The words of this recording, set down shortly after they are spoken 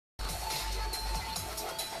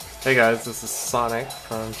Hey guys, this is Sonik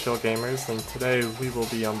from Chill Gamers, and today we will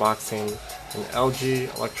be unboxing an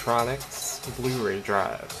LG Electronics Blu-ray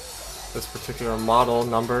drive. This particular model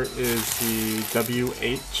number is the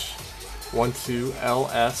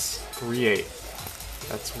WH12LS38.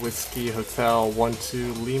 That's Whiskey Hotel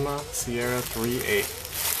 12 Lima Sierra 38.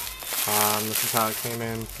 This is how it came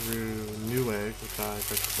in through Newegg, which I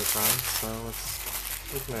clicked on. So let's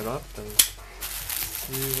open it up and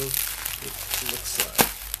see what it looks like.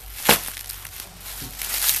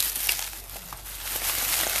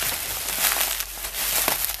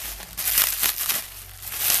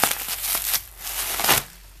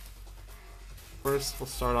 First, we'll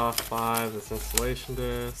start off by this installation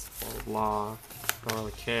disc, blah blah blah. Don't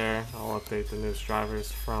really care. I'll update the newest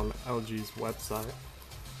drivers from LG's website.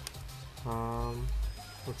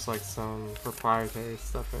 Looks like some proprietary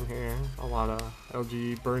stuff in here. A lot of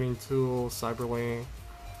LG burning tools, Cyberlink.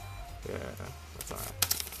 Yeah, that's alright.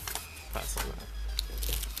 Pass on that.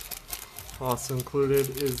 Also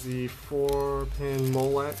included is the 4-pin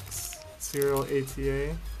Molex serial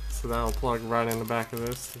ATA. So that'll plug right in the back of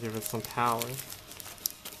this to give it some power.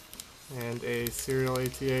 And a serial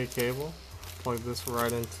ATA cable. Plug this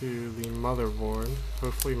right into the motherboard.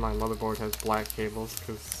 Hopefully my motherboard has black cables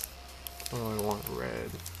because I don't really want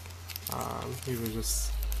red. These are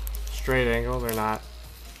just straight angle, they're not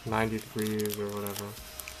 90 degrees or whatever.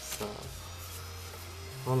 So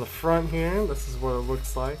on the front here, this is what it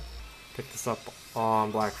looks like. Picked this up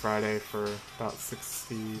on Black Friday for about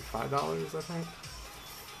 $65, I think.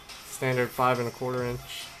 Standard 5¼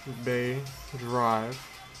 inch bay drive,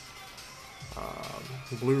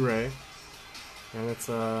 Blu-ray, and it's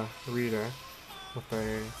a reader with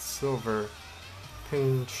a silver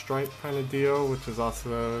pinstripe kind of deal, which is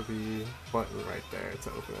also the button right there to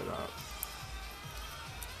open it up.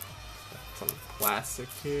 Some plastic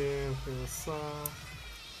here, it's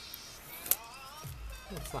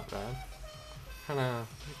not bad. You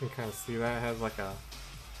can kind of see that it has like a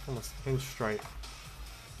almost pinstripe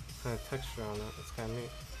kind of texture on it. It's kind of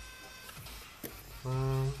neat.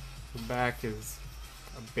 The back is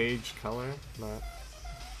a beige color, but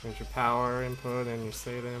there's your power input and your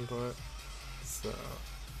SATA input. So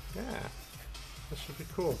yeah, that should be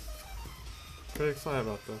cool. Pretty excited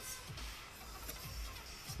about this.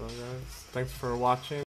 So guys, thanks for watching.